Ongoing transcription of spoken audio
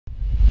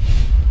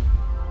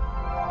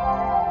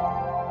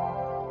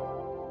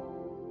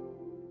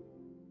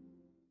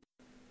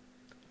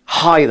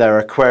Hi there,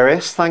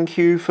 Aquarius. Thank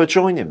you for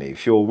joining me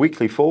for your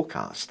weekly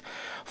forecast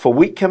for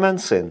week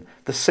commencing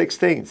the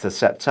 16th of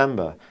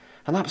September.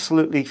 An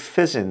absolutely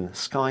fizzing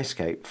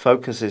skyscape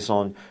focuses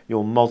on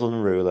your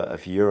modern ruler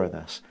of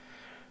Uranus.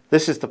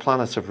 This is the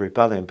planet of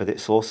rebellion, but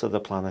it's also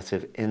the planet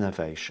of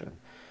innovation.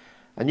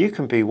 And you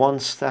can be one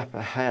step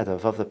ahead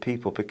of other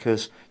people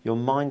because your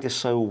mind is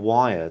so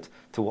wired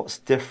to what's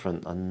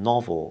different and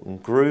novel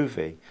and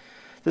groovy.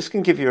 This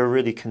can give you a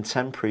really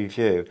contemporary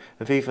view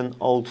of even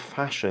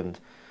old-fashioned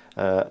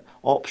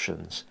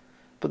options.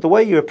 But the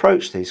way you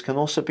approach these can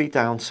also be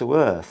down to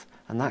earth,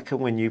 and that can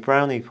win you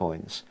brownie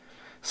points.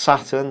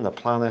 Saturn, the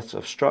planet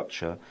of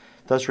structure,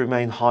 does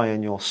remain high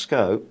in your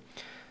scope.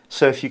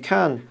 So if you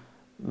can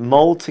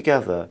mould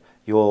together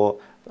your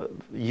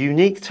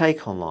unique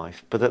take on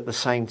life, but at the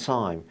same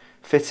time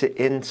fit it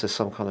into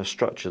some kind of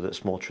structure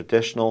that's more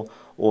traditional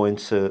or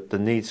into the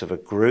needs of a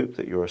group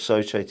that you're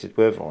associated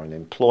with or an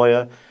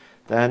employer,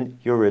 then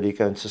you're really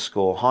going to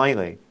score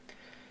highly.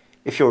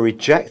 If you're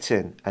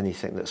rejecting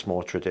anything that's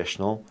more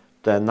traditional,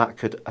 then that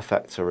could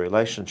affect a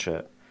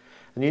relationship.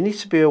 And you need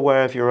to be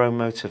aware of your own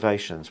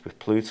motivations. With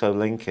Pluto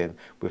linking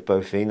with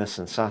both Venus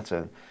and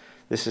Saturn,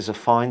 this is a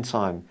fine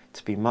time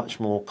to be much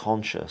more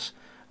conscious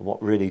of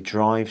what really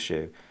drives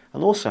you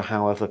and also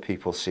how other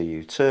people see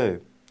you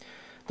too.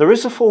 There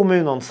is a full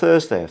moon on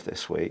Thursday of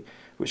this week,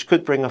 which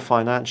could bring a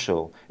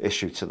financial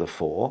issue to the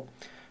fore.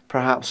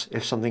 Perhaps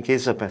if something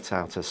is a bit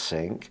out of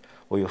sync,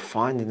 or you're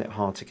finding it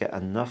hard to get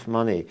enough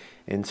money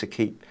in to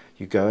keep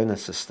you going and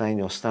sustain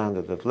your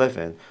standard of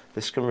living,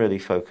 this can really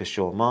focus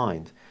your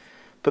mind.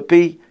 But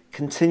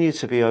continue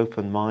to be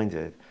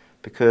open-minded,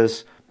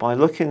 because by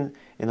looking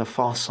in a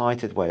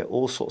far-sighted way at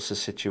all sorts of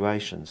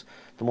situations,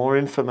 the more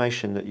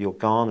information that you're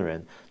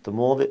garnering, the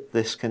more that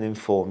this can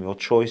inform your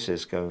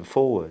choices going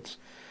forwards.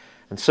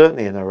 And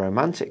certainly in a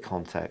romantic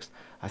context,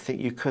 I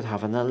think you could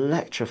have an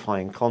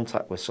electrifying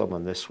contact with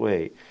someone this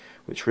week,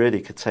 which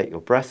really could take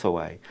your breath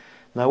away.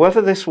 Now,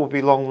 whether this will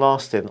be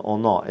long-lasting or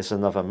not is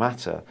another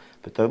matter,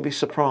 but don't be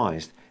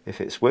surprised if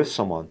it's with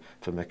someone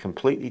from a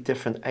completely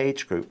different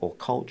age group or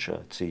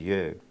culture to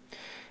you.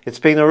 It's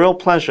been a real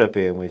pleasure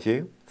being with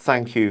you.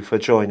 Thank you for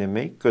joining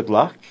me. Good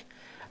luck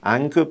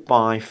and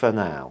goodbye for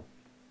now.